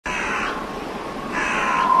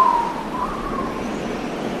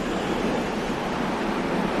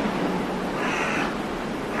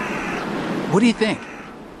What do you think?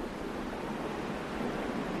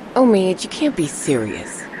 Omid, you can't be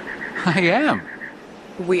serious. I am.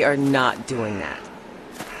 We are not doing that.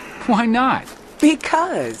 Why not?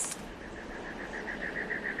 Because.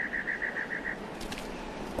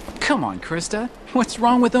 Come on, Krista. What's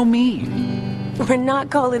wrong with Omid? We're not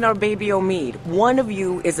calling our baby Omid. One of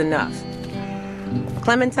you is enough.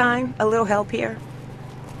 Clementine, a little help here?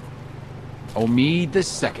 Omid the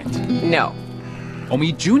second. No.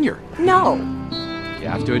 Omid Jr. No. You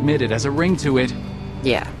have to admit it has a ring to it.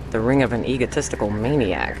 Yeah, the ring of an egotistical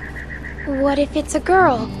maniac. What if it's a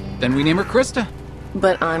girl? Then we name her Krista.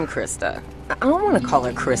 But I'm Krista. I don't want to call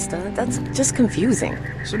her Krista. That's just confusing.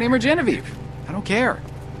 So name her Genevieve. I don't care.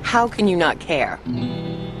 How can you not care?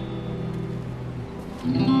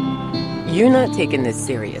 You're not taking this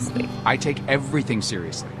seriously. I take everything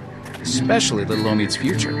seriously. Especially little Omid's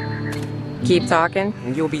future. Keep talking,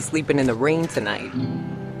 and you'll be sleeping in the rain tonight.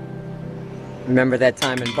 Remember that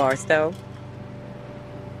time in Barstow?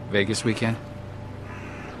 Vegas weekend?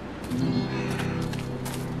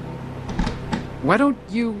 Why don't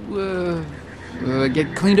you,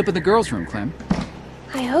 get cleaned up in the girls' room, Clem?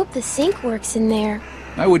 I hope the sink works in there.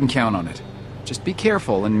 I wouldn't count on it. Just be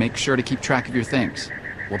careful and make sure to keep track of your things.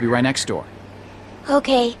 We'll be right next door.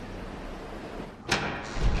 Okay.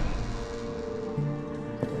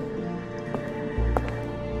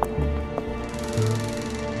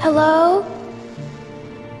 Hello?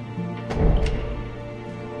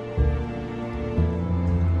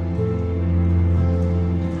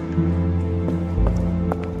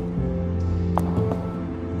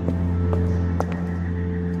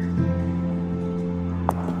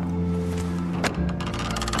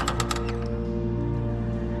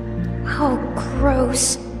 Oh,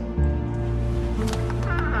 gross.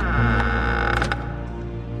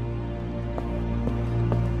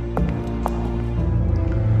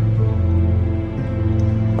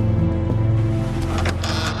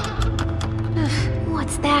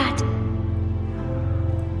 What's that?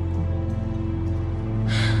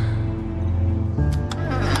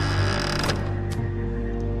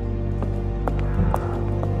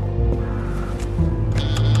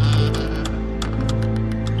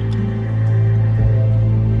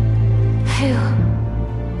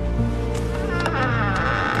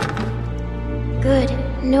 Good,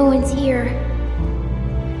 no one's here.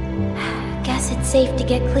 Guess it's safe to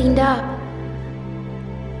get cleaned up.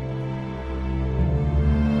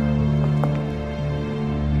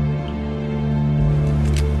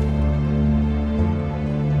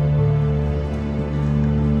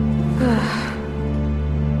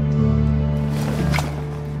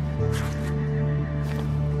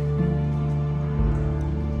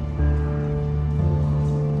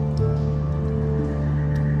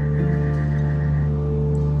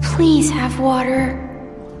 Please have water.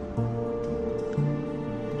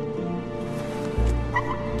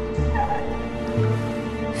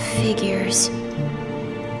 Figures.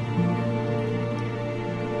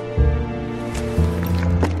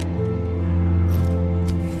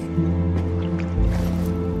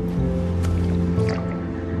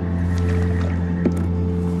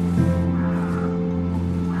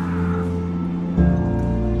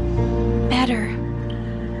 Better.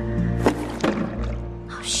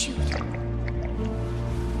 Oh, shoot.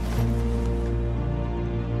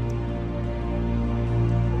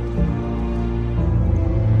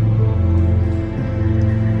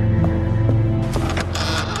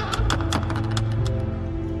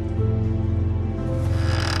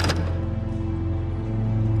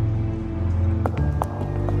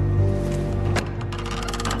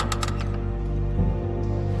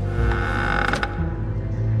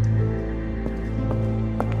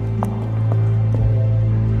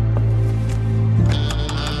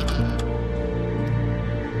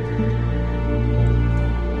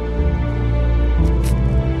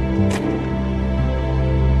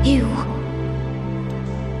 You.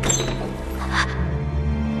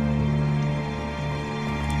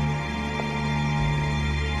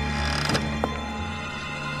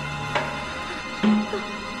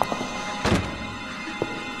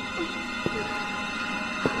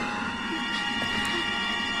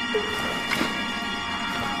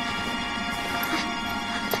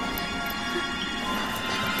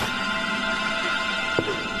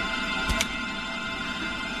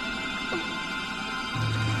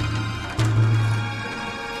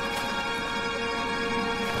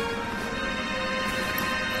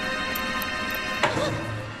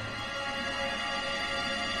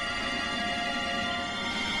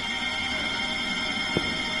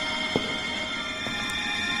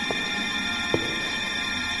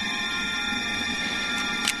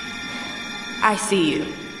 I see you.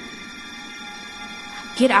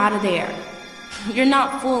 Get out of there. You're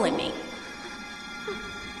not fooling me.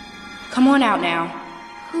 Come on out now.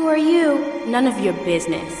 Who are you? None of your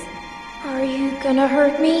business. Are you gonna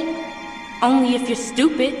hurt me? Only if you're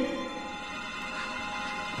stupid.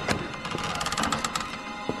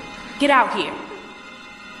 Get out here.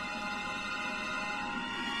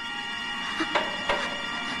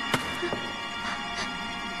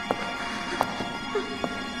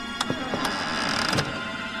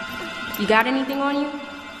 You got anything on you?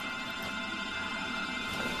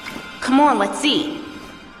 Come on, let's see.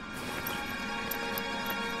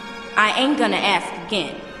 I ain't gonna ask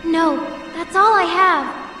again. No, that's all I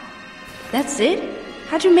have. That's it?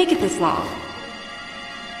 How'd you make it this long?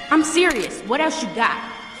 I'm serious. What else you got?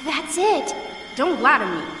 That's it. Don't lie to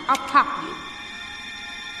me. I'll pop you.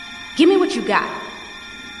 Give me what you got.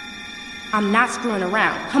 I'm not screwing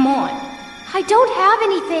around. Come on. I don't have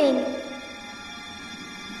anything.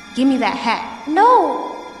 Give me that hat. No.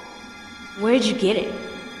 Where'd you get it?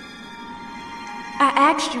 I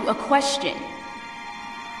asked you a question.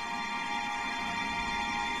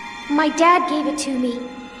 My dad gave it to me.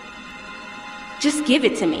 Just give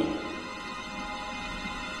it to me.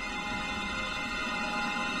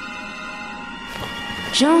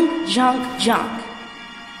 Junk, junk, junk.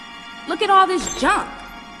 Look at all this junk.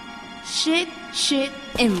 Shit, shit,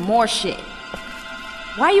 and more shit.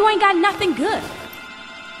 Why you ain't got nothing good?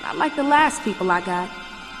 Not like the last people I got.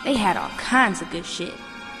 They had all kinds of good shit.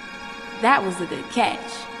 That was a good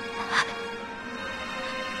catch.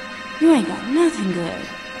 You ain't got nothing good.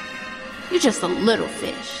 You're just a little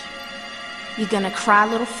fish. You gonna cry,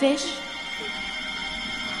 little fish?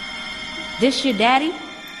 This your daddy?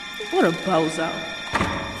 What a bozo.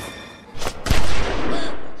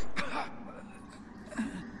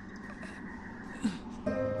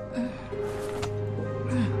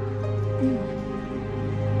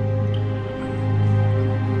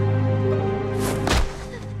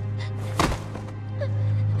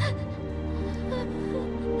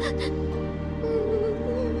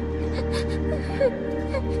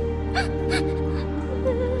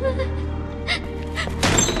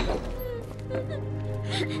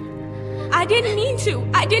 I didn't mean to.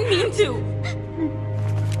 I didn't mean to.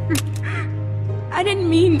 I didn't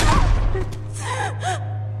mean...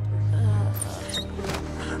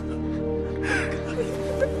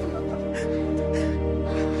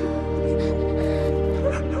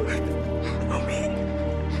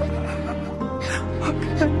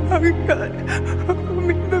 Oh God.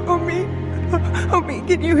 Omi,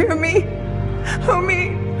 can you hear me?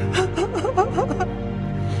 Omi.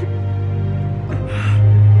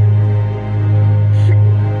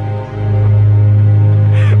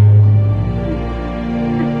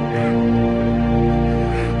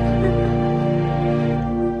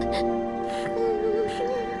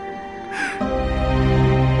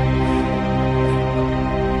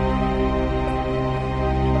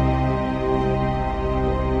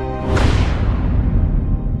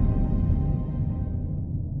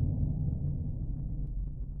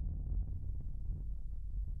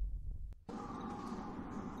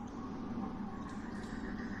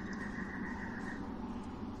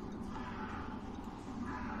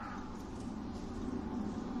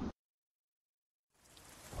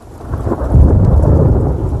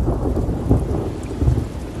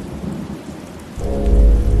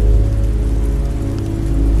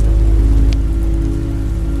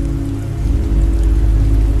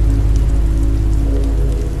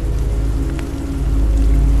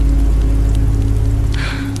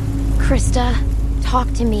 Krista,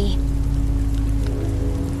 talk to me.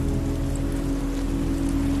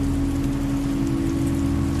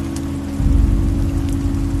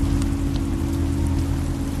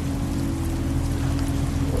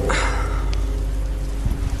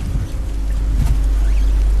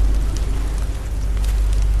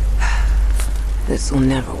 This will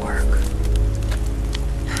never work.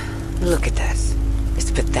 Look at this.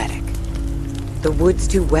 It's pathetic. The wood's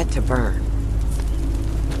too wet to burn.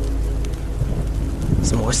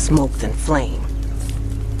 It's more smoke than flame.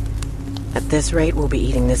 At this rate, we'll be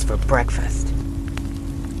eating this for breakfast.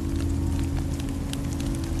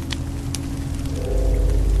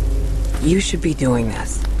 You should be doing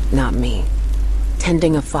this, not me.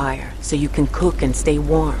 Tending a fire so you can cook and stay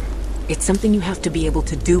warm. It's something you have to be able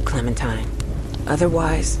to do, Clementine.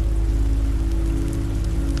 Otherwise...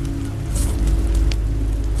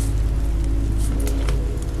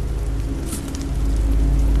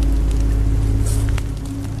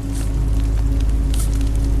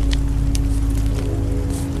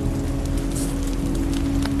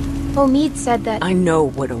 Omid said that... I know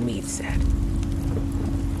what Omid said.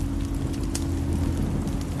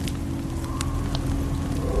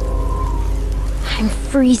 I'm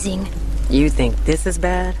freezing. You think this is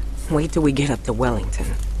bad? Wait till we get up to Wellington.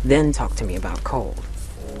 Then talk to me about cold.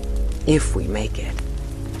 If we make it.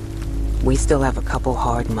 We still have a couple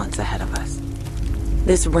hard months ahead of us.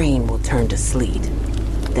 This rain will turn to sleet,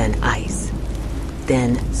 then ice,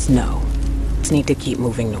 then snow. Just need to keep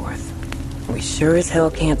moving north. We sure as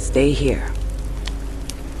hell can't stay here.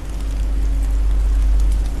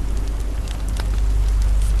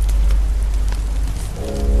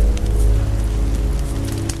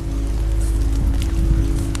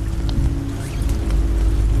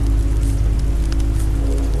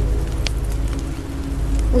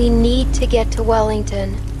 We need to get to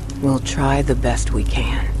Wellington. We'll try the best we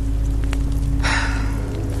can.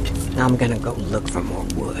 I'm gonna go look for more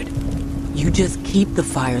wood. You just keep the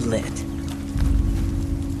fire lit.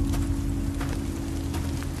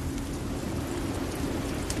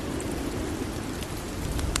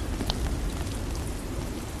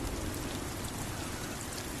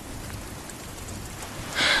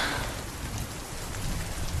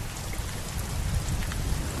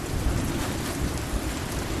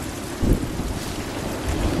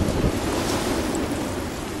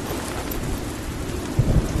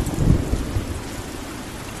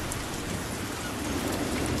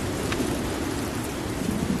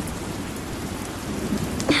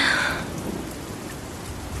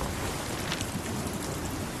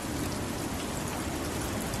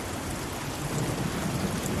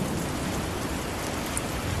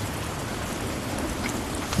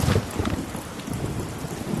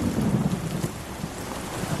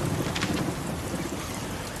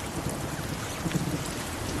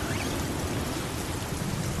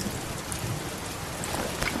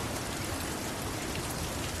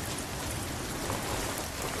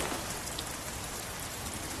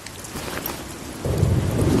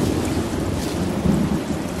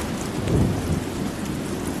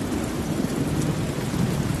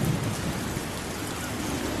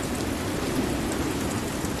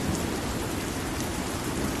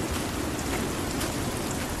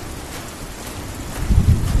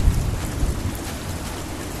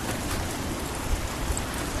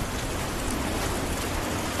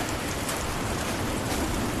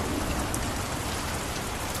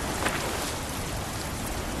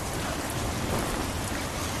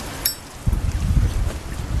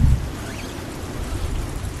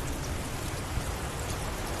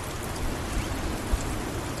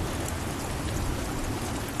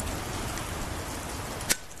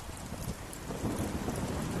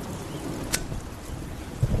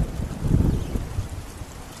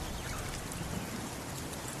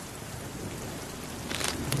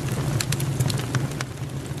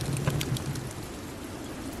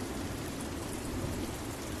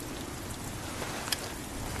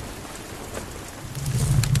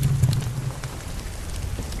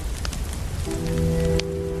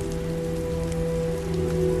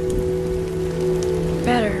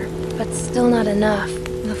 Better, but still not enough.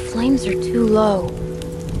 The flames are too low.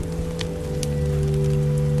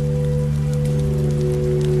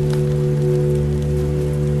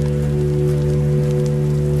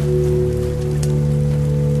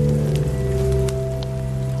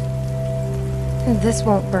 This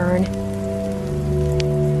won't burn.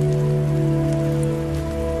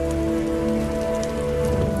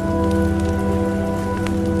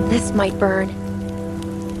 This might burn.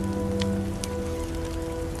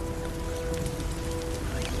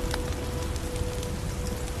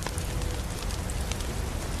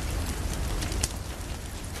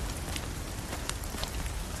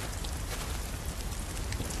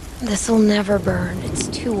 This'll never burn. It's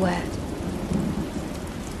too wet.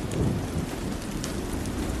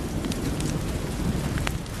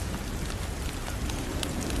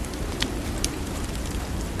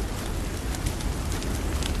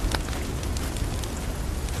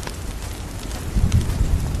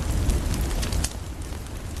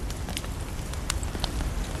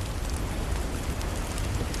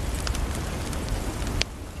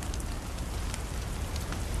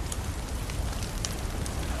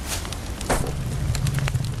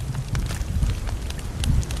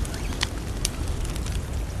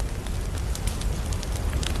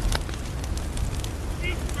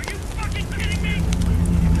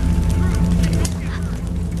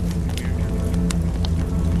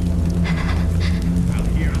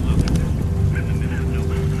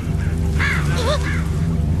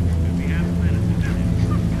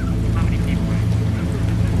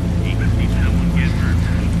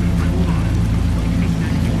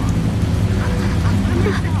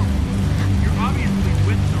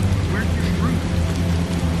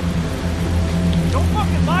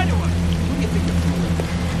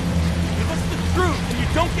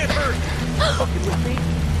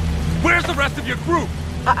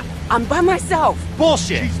 I'm by myself.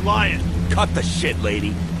 Bullshit! She's lying. Cut the shit,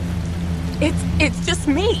 lady. It's just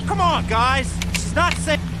me. Come on, guys. She's not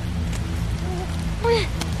saying...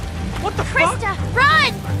 What the fuck? Krista,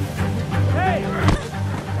 run! Hey!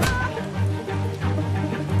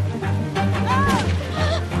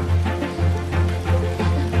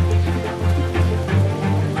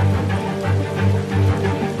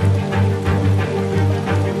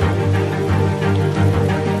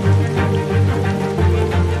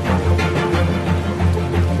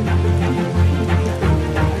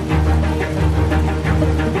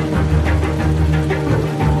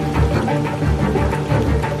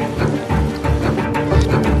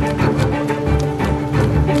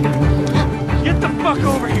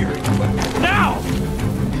 Over here! Now!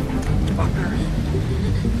 Fucker!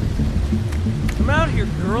 Come out here,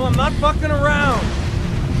 girl. I'm not fucking around.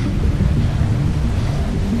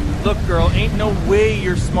 Look, girl, ain't no way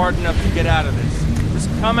you're smart enough to get out of this. Just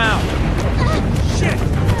come out. Shit!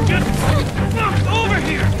 Get the fuck over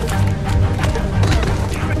here!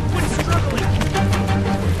 Damn it, quit struggling!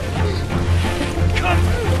 Come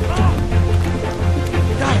on!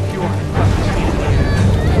 God, you are fucking pain in the ass.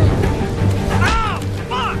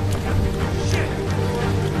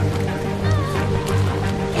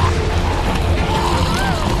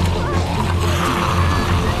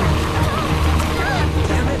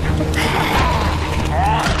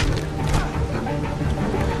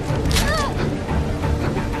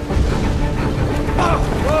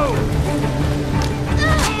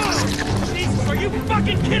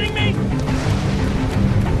 Fucking kidding me?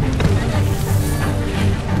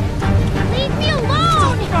 Leave me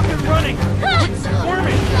alone! Stop fucking running! Quit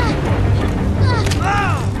squirming!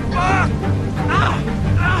 Ah! Fuck! Ah!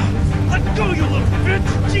 Ah! Let go, you little bitch!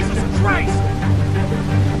 Jesus Christ!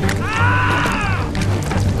 Ah!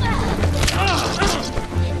 Ah!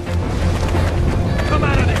 Come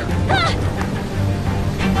out of there!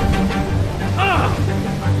 Ah!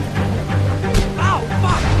 Ow!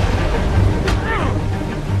 Fuck!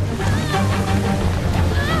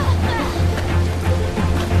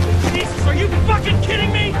 Are you fucking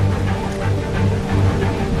kidding me? Come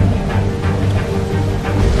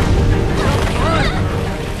on!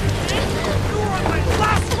 You're on my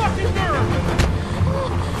last fucking nerve!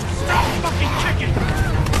 Stop fucking kicking!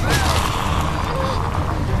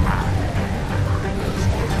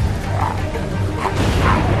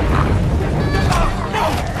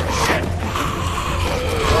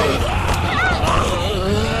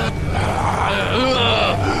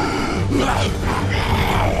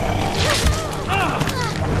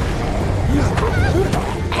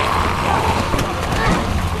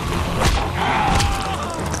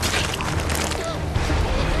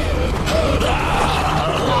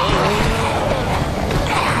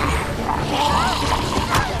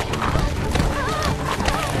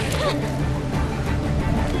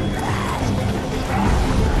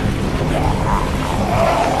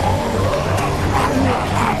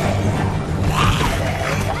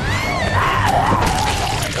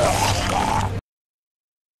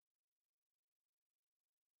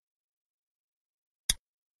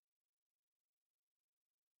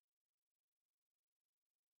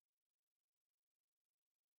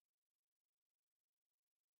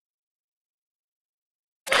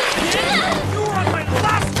 You're on my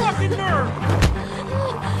last fucking nerve!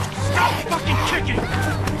 Stop fucking kicking!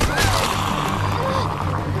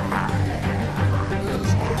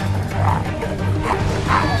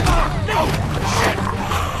 Oh, no! Shit!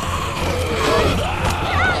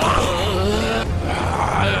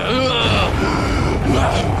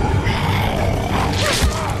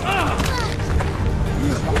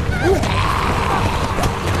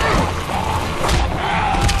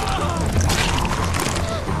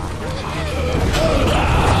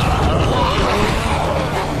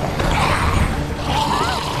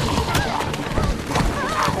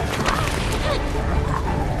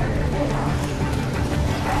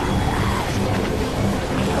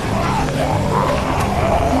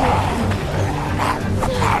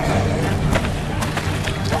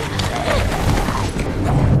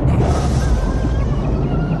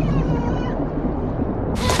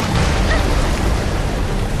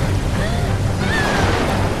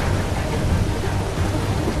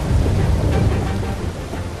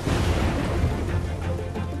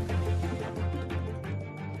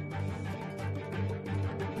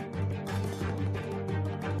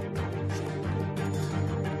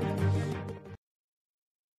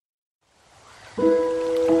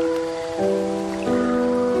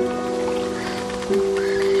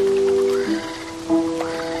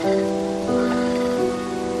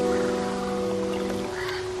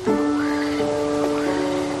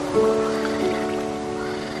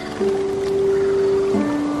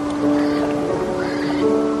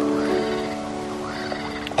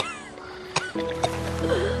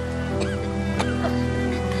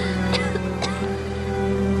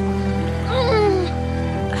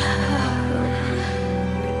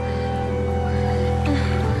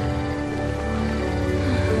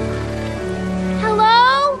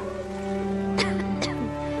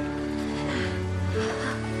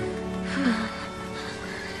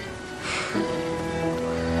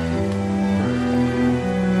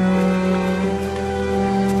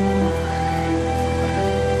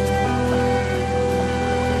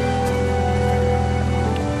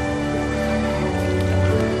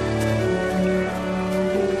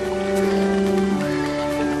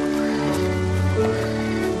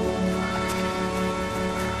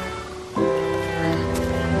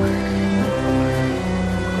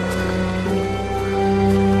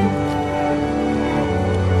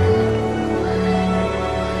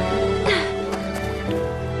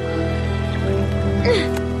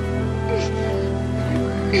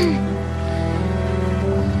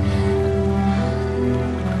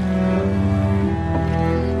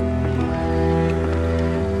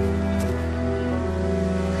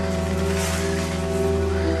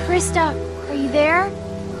 Krista, are you there?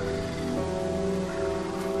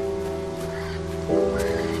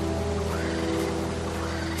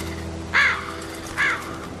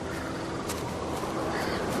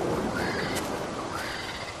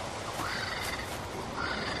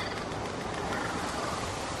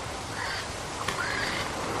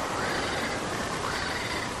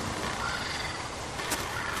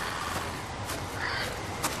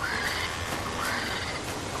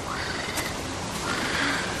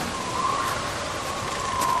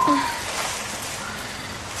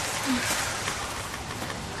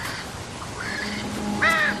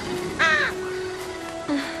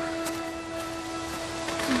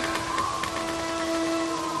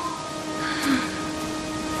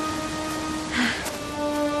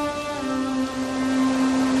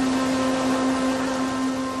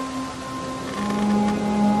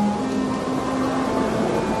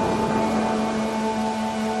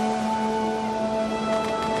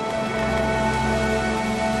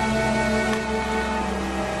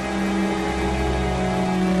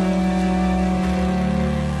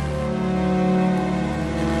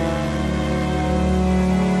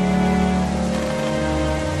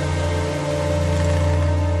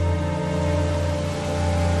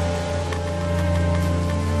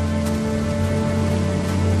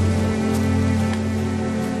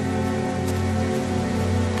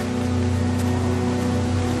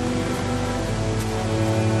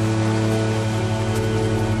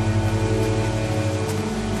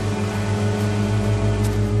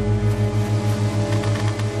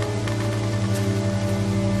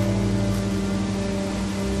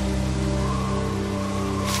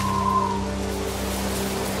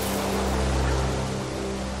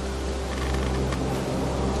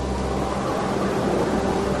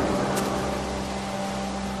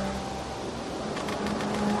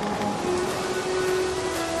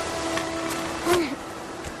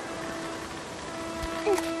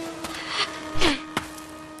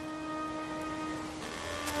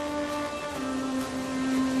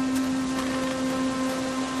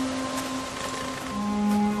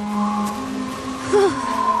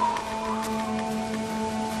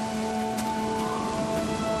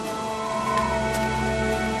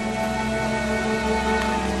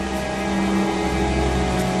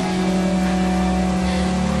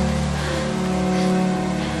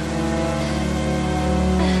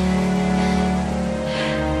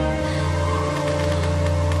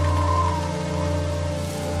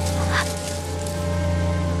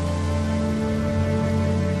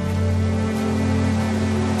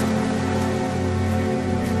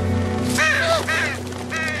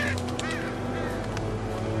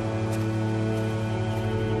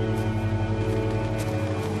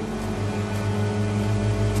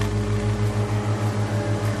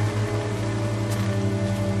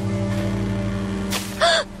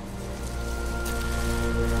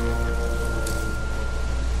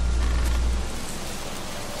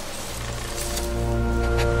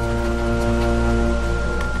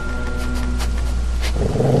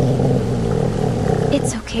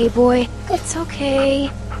 It's okay, boy. It's okay.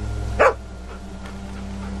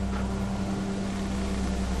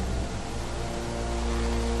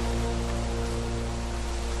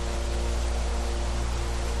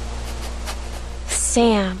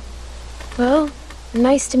 Sam. Well,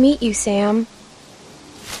 nice to meet you, Sam.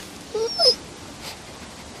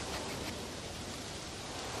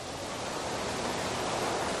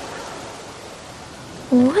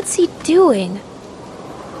 What's he doing?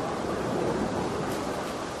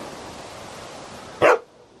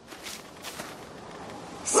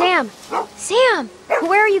 Sam! Sam!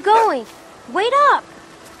 Where are you going? Wait up!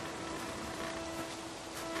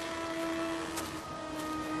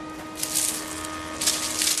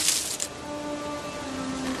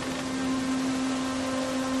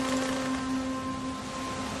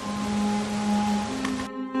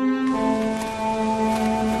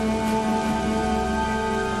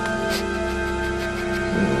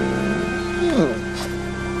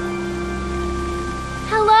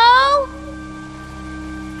 Hello?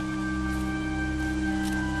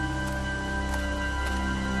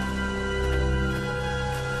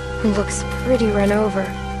 Looks pretty run over,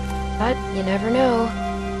 but you never know.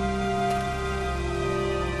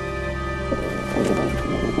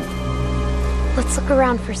 Let's look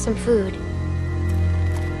around for some food.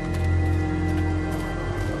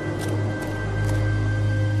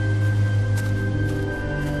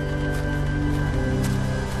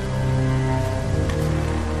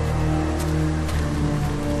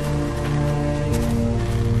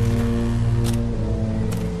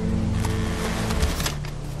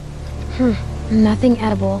 Nothing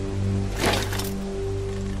edible.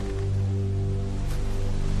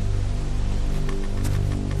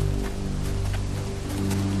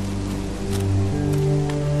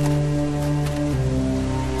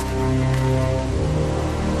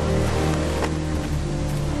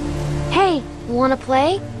 Wanna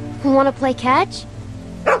play? Wanna play catch?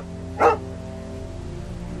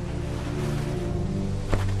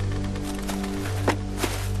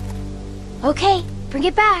 Okay, bring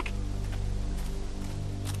it back.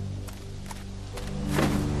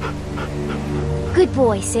 Good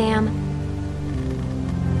boy, Sam.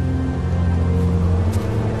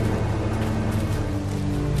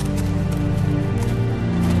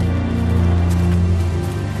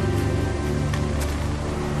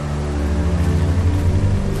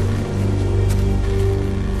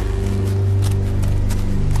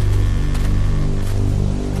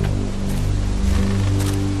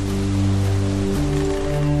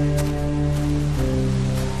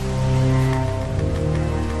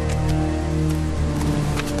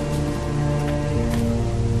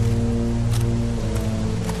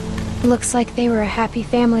 Looks like they were a happy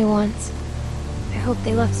family once. I hope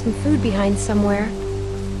they left some food behind somewhere.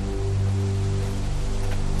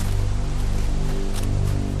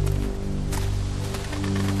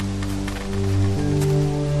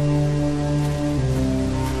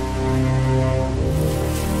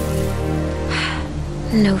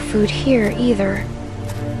 No food here either.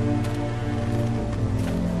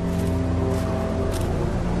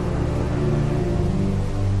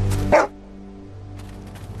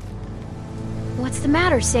 What's the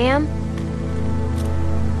matter, Sam?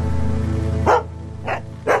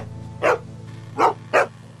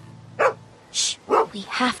 Shh! We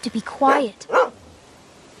have to be quiet.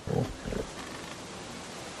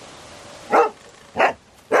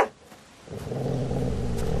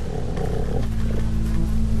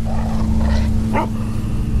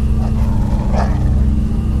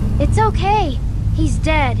 It's okay. He's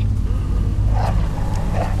dead.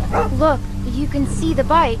 Look, you can see the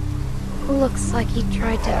bite. Looks like he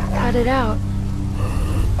tried to cut it out.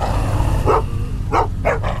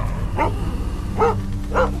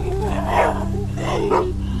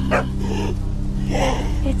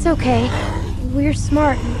 It's okay. We're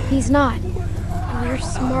smart. He's not. We're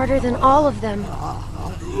smarter than all of them.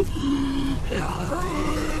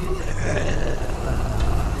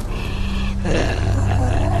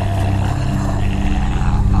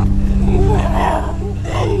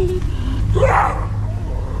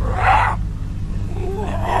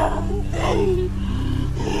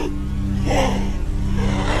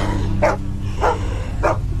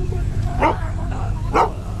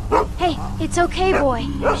 Hey, it's okay, boy.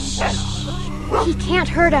 Shh. He can't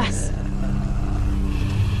hurt us.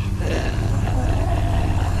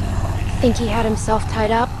 Think he had himself tied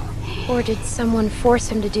up? Or did someone force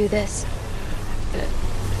him to do this?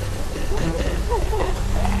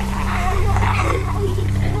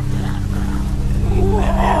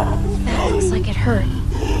 That looks like it hurt.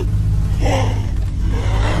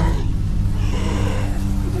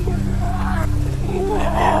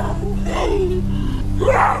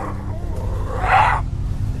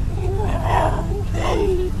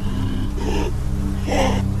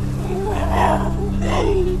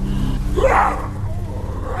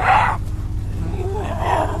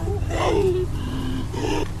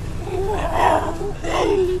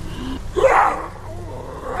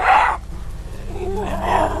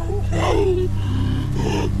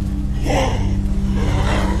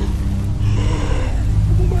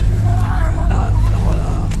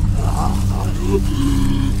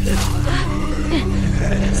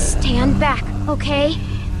 Stand back, okay?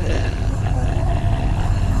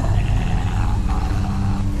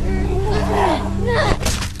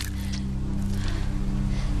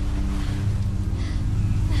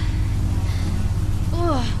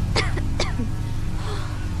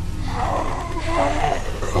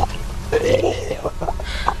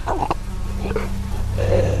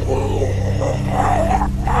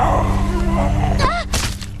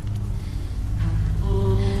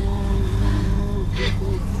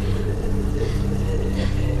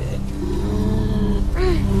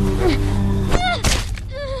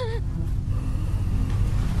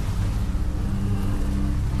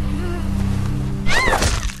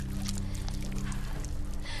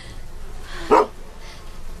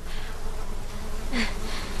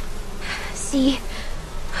 See,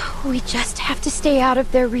 we just have to stay out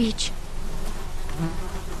of their reach.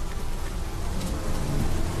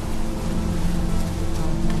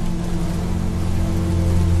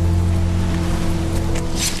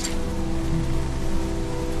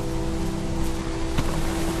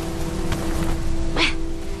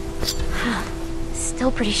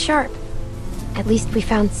 Still pretty sharp. At least we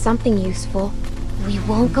found something useful. We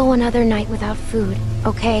won't go another night without food,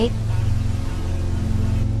 okay?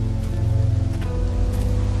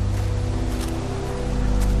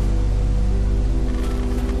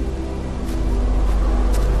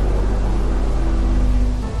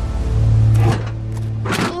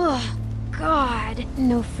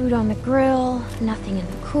 No food on the grill, nothing in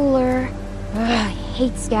the cooler. Ugh, I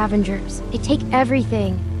hate scavengers. They take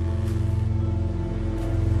everything.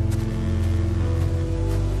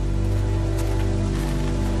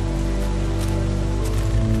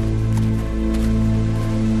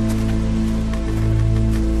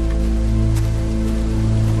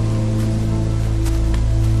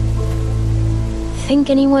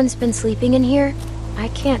 Think anyone's been sleeping in here? I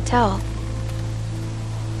can't tell.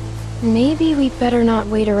 Maybe we better not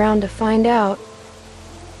wait around to find out.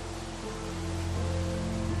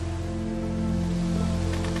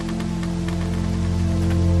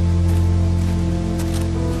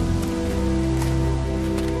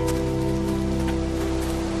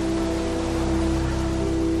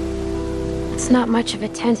 It's not much of a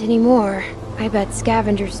tent anymore. I bet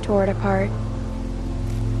scavengers tore it apart.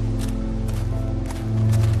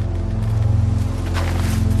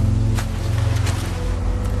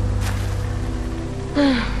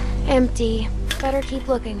 Empty. Better keep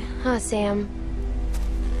looking, huh, Sam?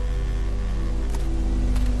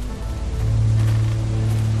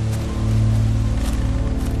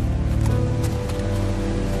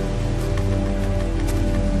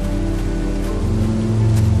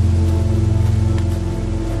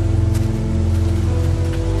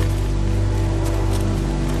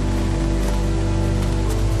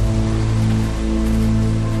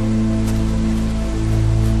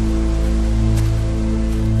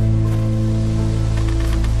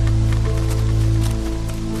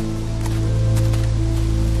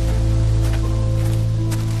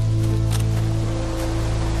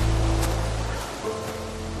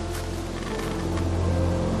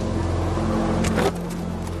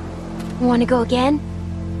 Want to go again?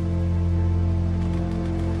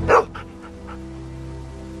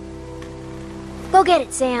 Go get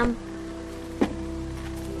it, Sam.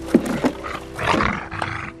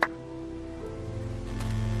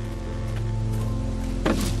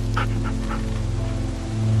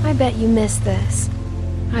 I bet you miss this.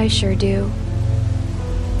 I sure do.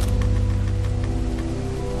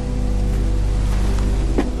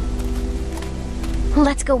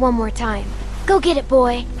 Let's go one more time. Go get it,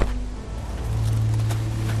 boy.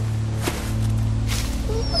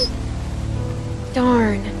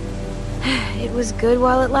 Darn. It was good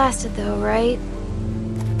while it lasted though, right?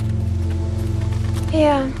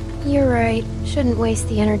 Yeah, you're right. Shouldn't waste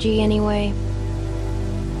the energy anyway.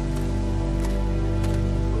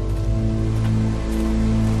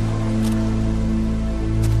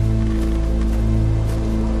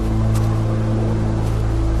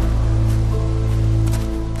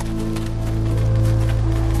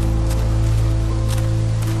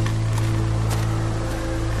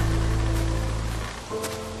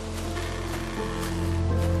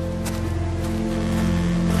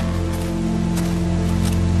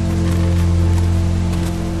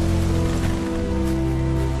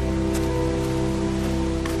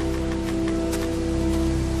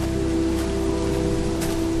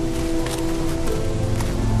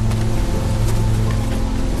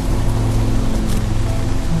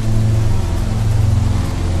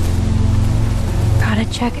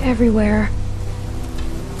 Check everywhere.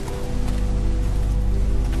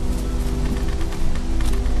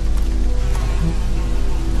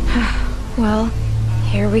 Well,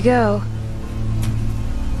 here we go.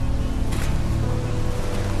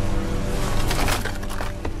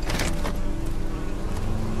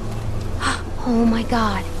 Oh my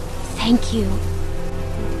God. Thank you.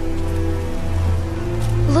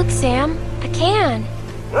 Look, Sam. A can.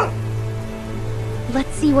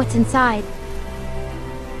 Let's see what's inside.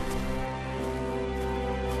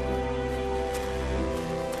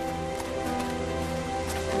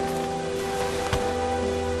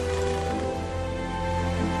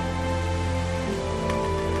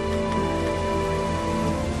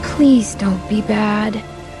 Please don't be bad.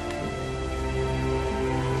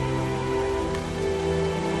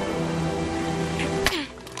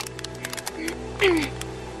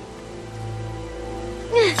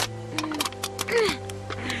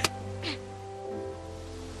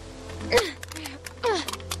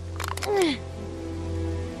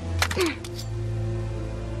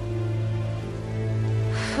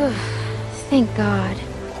 Thank God.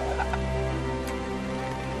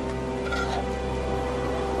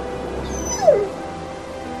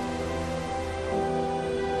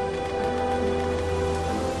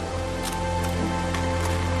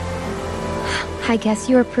 I guess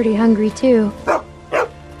you're pretty hungry too.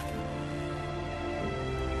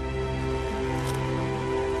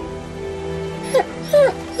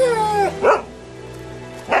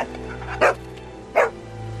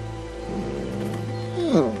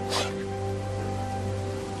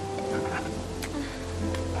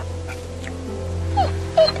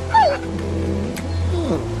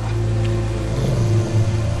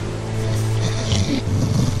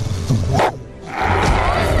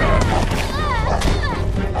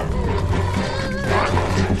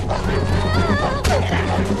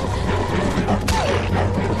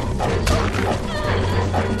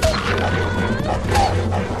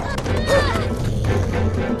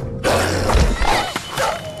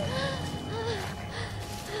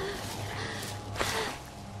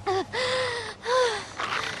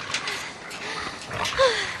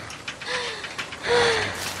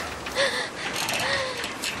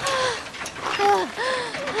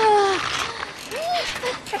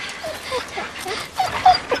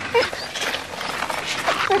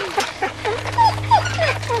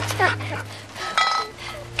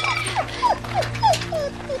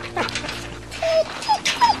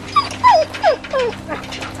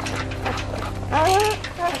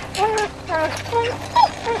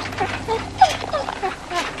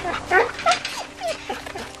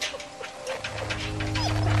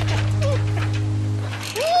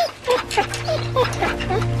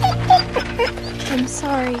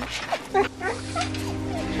 sorry.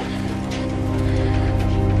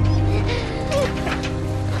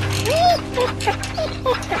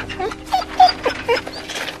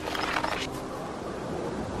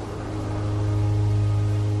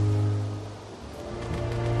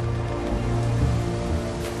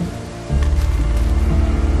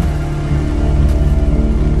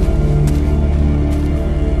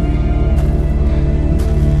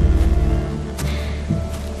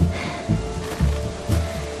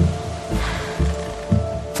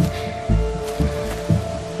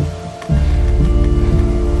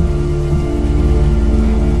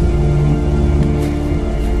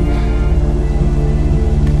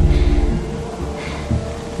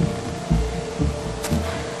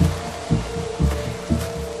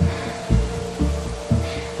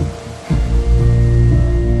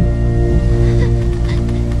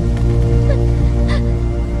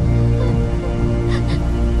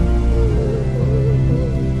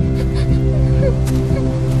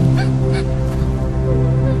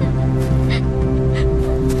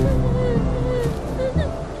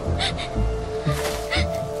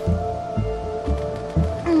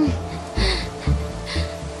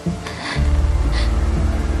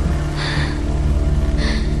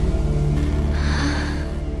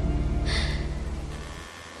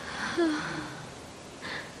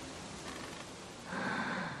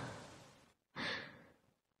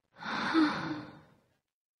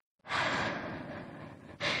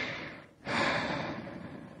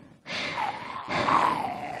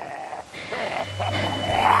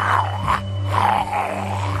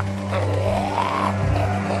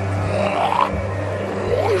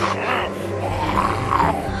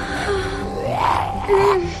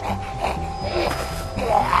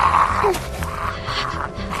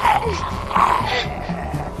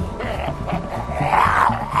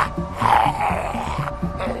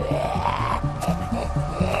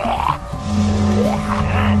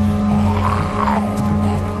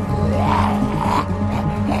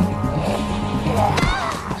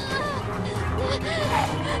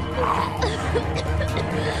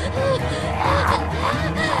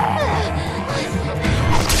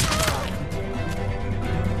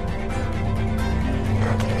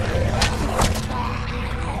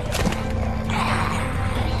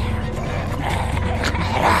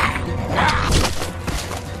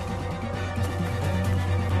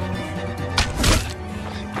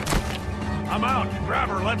 I'm out. Grab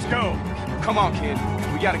her. Let's go. Come on, kid.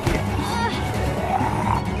 We gotta get.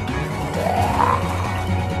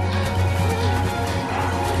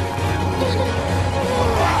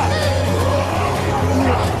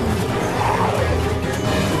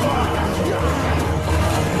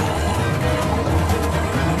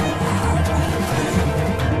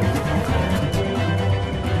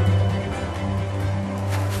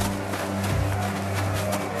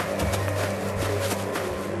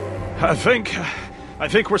 I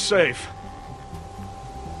think we're safe.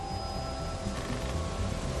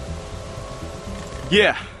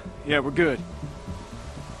 Yeah, we're good.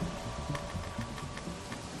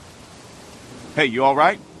 Hey, you all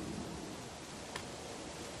right?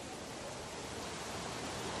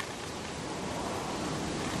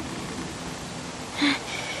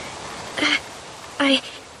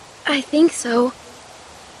 I think so.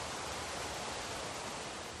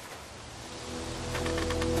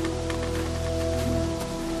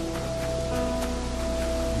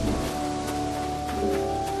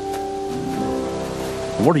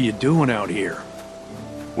 What are you doing out here?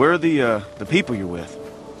 Where are the people you're with?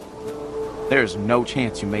 There's no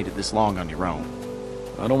chance you made it this long on your own.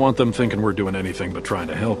 I don't want them thinking we're doing anything but trying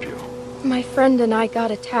to help you. My friend and I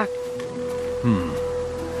got attacked.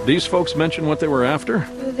 These folks mention what they were after?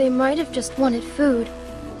 They might have just wanted food.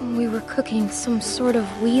 We were cooking some sort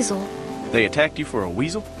of weasel. They attacked you for a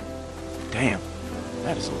weasel? Damn,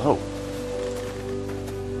 that is low.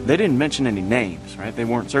 They didn't mention any names, right? They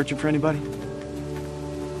weren't searching for anybody?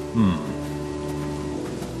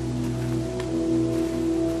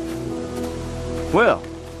 Well,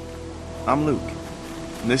 I'm Luke,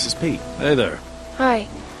 and this is Pete. Hey there. Hi.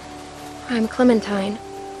 I'm Clementine.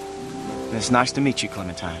 And it's nice to meet you,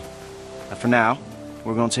 Clementine. For now,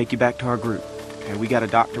 we're gonna take you back to our group. Okay, we got a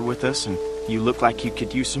doctor with us, and you look like you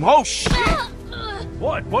could use some— Oh, shit!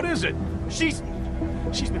 What? What is it? She's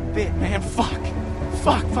been bit, man. Fuck.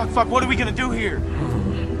 What are we gonna do here?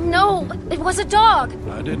 No, it was a dog.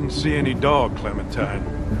 I didn't see any dog, Clementine.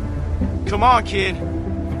 Come on, kid.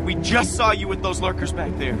 We just saw you with those lurkers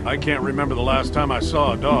back there. I can't remember the last time I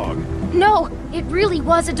saw a dog. No, it really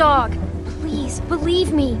was a dog. Please,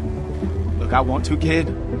 believe me. Look, I want to, kid,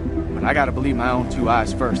 but I gotta believe my own two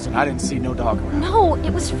eyes first, and I didn't see no dog around. No,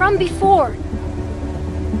 it was from before.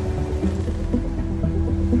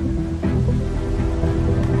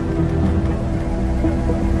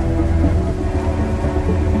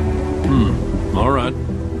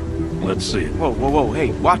 Let's see it. Whoa, whoa, whoa,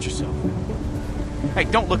 hey, watch yourself. Hey,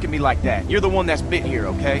 don't look at me like that. You're the one that's bit here,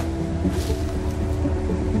 okay?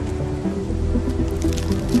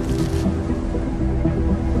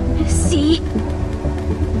 See?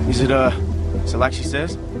 Is it like she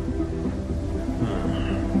says?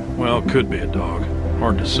 Well, could be a dog.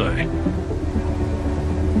 Hard to say.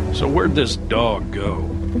 So where'd this dog go?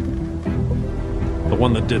 The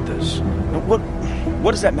one that did this.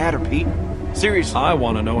 What does that matter, Pete? Seriously. I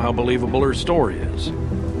want to know how believable her story is.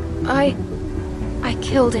 I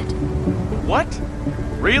killed it. What?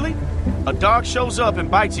 Really? A dog shows up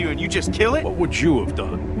and bites you and you just kill it? What would you have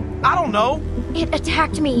done? I don't know. It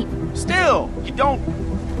attacked me. Still, you don't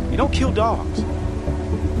kill dogs.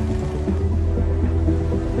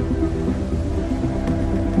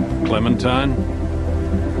 Clementine,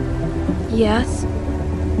 Yes?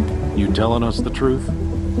 you telling us the truth?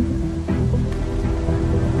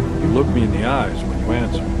 You look me in the eyes when you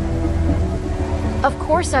answer. Of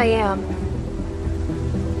course I am.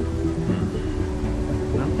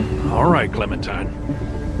 All right, Clementine.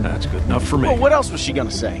 That's good enough for me. Well, what else was she gonna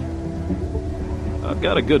say? I've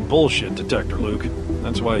got a good bullshit detector, Luke.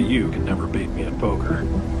 That's why you can never beat me at poker.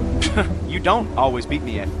 You don't always beat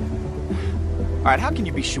me at it. All right, how can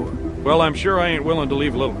you be sure? Well, I'm sure I ain't willing to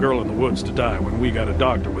leave a little girl in the woods to die when we got a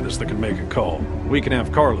doctor with us that can make a call. We can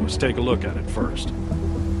have Carlos take a look at it first.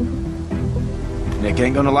 Nick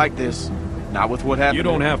ain't gonna like this. Not with what happened. You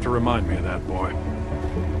don't have to remind me of that, boy.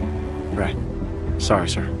 Right. Sorry,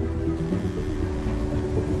 sir.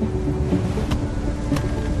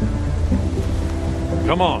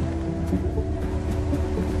 Come on.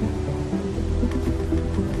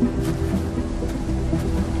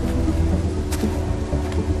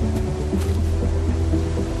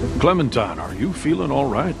 Clementine, are you feeling all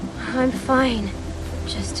right? I'm fine.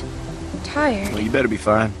 Just tired. Well, you better be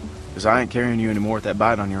fine, because I ain't carrying you anymore with that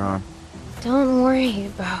bite on your arm. Don't worry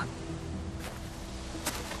about...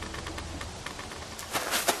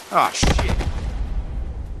 Oh, shit.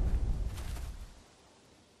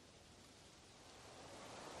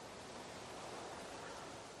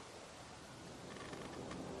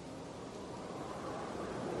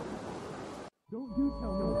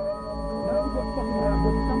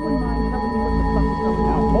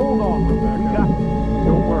 Hold on, Rebecca.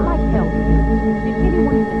 Don't worry. Like hell, did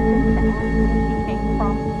anyone even think to ask where she came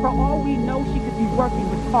from? For all we know, she could be working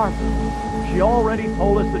with Carver. She already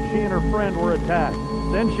told us that she and her friend were attacked.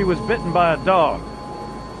 Then she was bitten by a dog.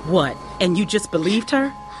 What? And you just believed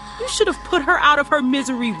her? You should have put her out of her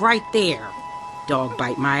misery right there. Dog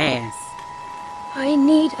bite my ass. I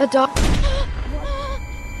need a doctor.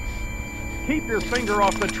 Keep your finger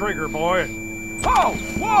off the trigger, boy. Whoa!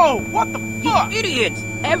 Whoa! What the fuck? You idiot!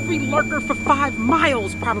 Every lurker for 5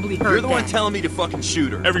 miles probably heard You're the one that. telling me to fucking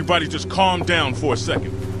shoot her. Everybody just calm down for a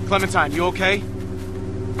second. Clementine, you okay?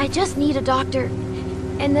 I just need a doctor.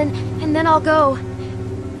 And then I'll go.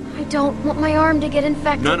 I don't want my arm to get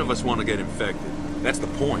infected. None of us want to get infected. That's the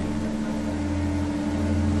point.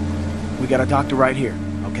 We got a doctor right here,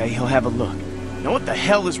 okay? He'll have a look. Now what the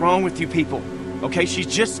hell is wrong with you people? Okay, she's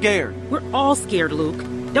just scared. We're all scared, Luke.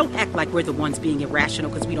 Don't act like we're the ones being irrational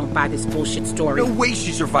because we don't buy this bullshit story. No way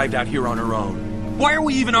she survived out here on her own. Why are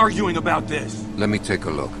we even arguing about this? Let me take a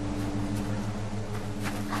look.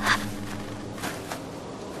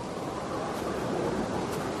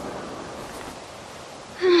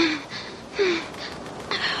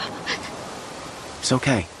 It's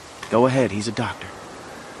okay. Go ahead, he's a doctor.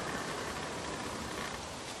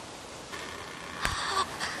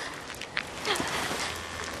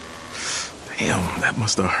 Damn, that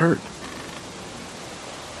must have hurt.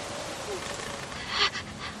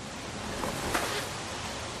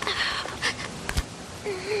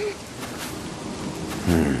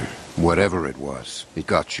 Whatever it was, it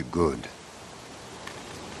got you good.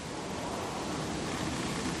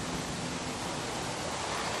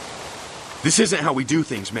 This isn't how we do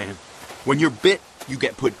things, man. When you're bit, you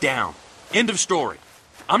get put down. End of story.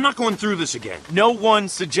 I'm not going through this again. No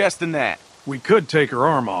one's suggesting that. We could take her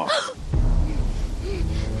arm off.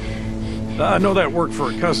 I know that worked for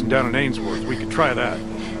a cousin down in Ainsworth. We could try that.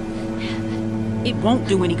 It won't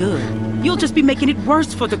do any good. You'll just be making it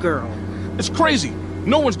worse for the girl. It's crazy.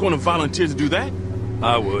 No one's going to volunteer to do that.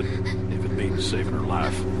 I would, if it means saving her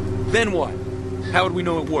life. Then what? How would we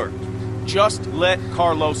know it worked? Just let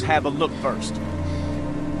Carlos have a look first.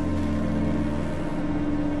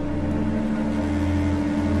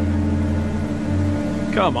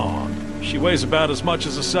 Come on. She weighs about as much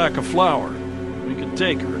as a sack of flour. We could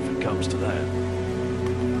take her if it comes to that.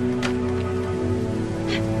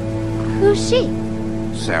 Who's she?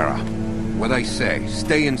 Sarah, what I say,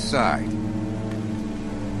 stay inside.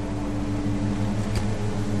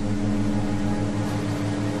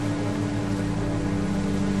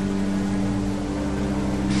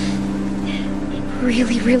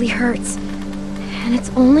 really, really hurts. And it's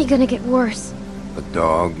only gonna get worse. A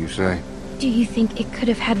dog, you say? Do you think it could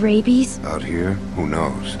have had rabies? Out here? Who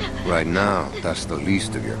knows? Right now, that's the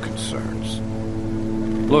least of your concerns.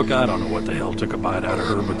 Look, I don't know what the hell took a bite out of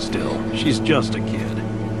her, but still, she's just a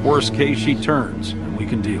kid. Worst case, she turns, and we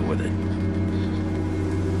can deal with it.